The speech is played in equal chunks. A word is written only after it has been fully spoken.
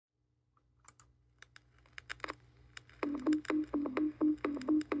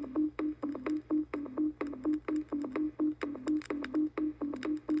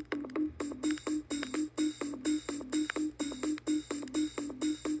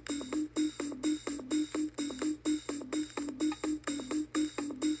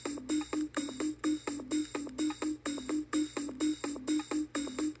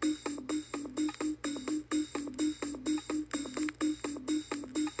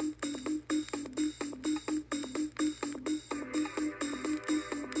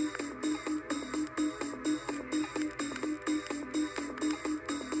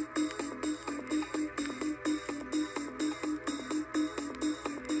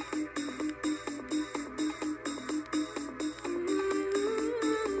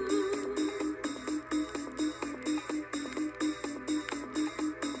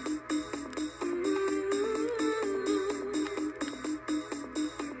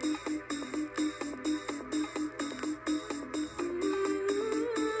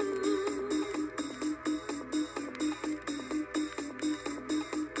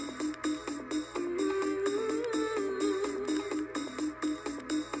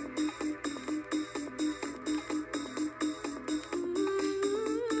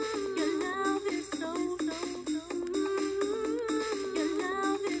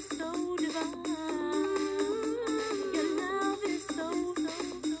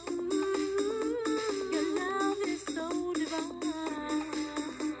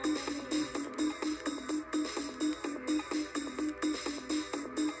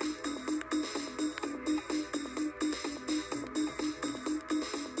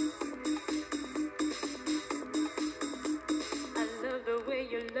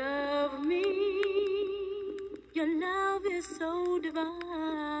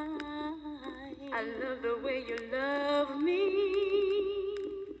I love the way you love me.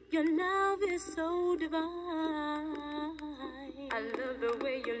 Your love is so divine. I love the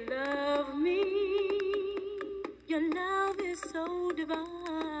way you love me. Your love is so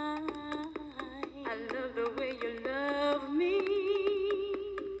divine. I love the way you love me.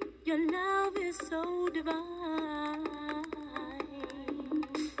 Your love is so divine.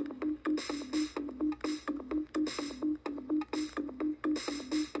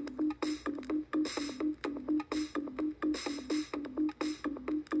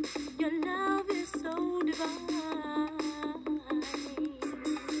 Your love is so divine.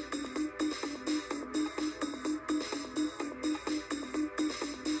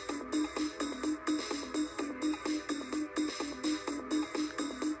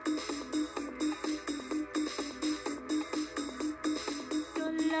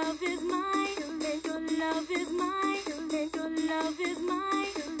 Your love is mine. Your love is mine. Your love is mine.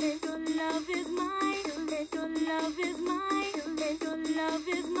 Your love is mine. Your love is mine. Your love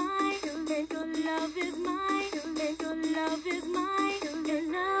is mine. Your love is mine. Your love is mine. Your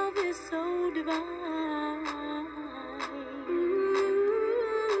love is so divine.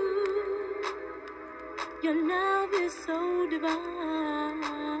 Your love is so divine.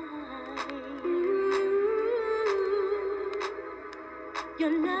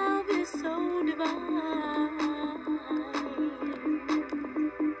 Your love is so divine.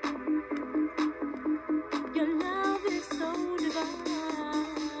 Your love is so divine.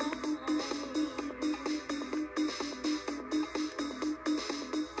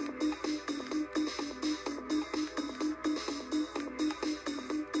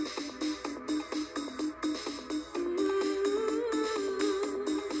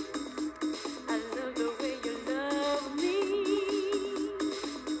 I love the way you love me.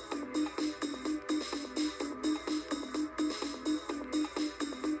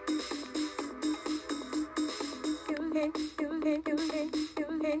 Your love, your love,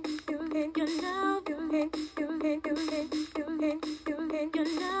 your love,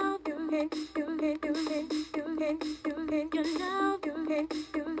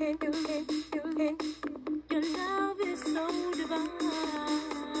 your love is so divine.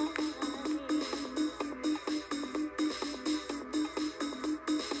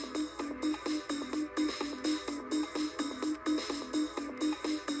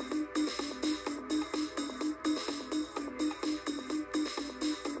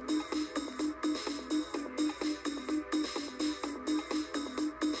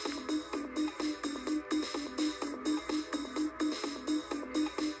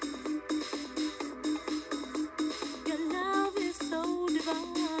 Your love is so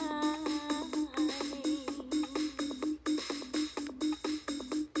divine.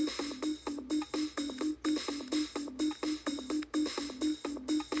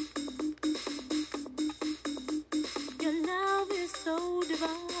 Your love is so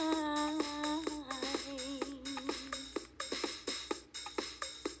divine.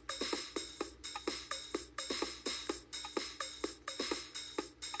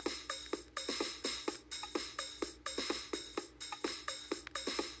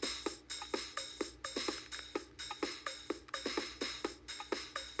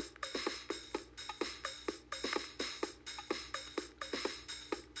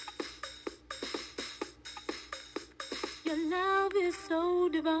 Your love is so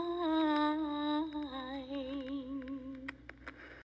divine.